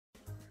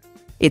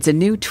It's a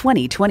new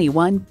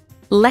 2021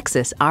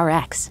 Lexus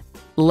RX.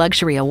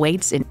 Luxury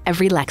awaits in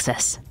every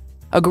Lexus.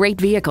 A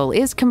great vehicle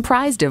is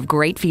comprised of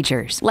great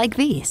features like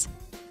these: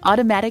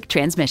 automatic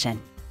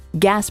transmission,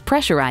 gas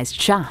pressurized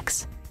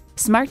shocks,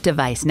 smart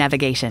device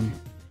navigation,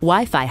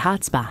 Wi-Fi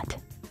hotspot,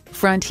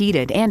 front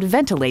heated and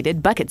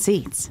ventilated bucket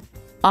seats,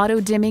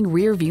 auto-dimming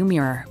rear view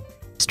mirror,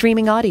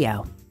 streaming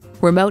audio,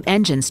 remote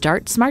engine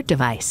start smart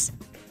device,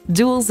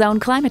 dual zone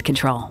climate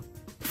control,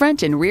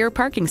 front and rear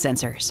parking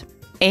sensors,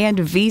 and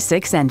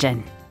V6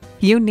 engine.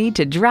 You need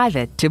to drive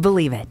it to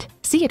believe it.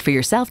 See it for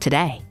yourself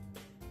today.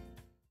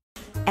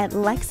 At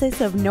Lexus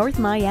of North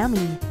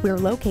Miami, we're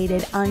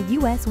located on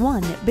US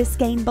 1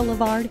 Biscayne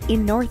Boulevard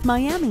in North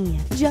Miami,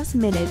 just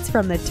minutes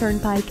from the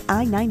Turnpike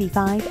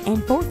I-95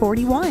 and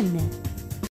 441.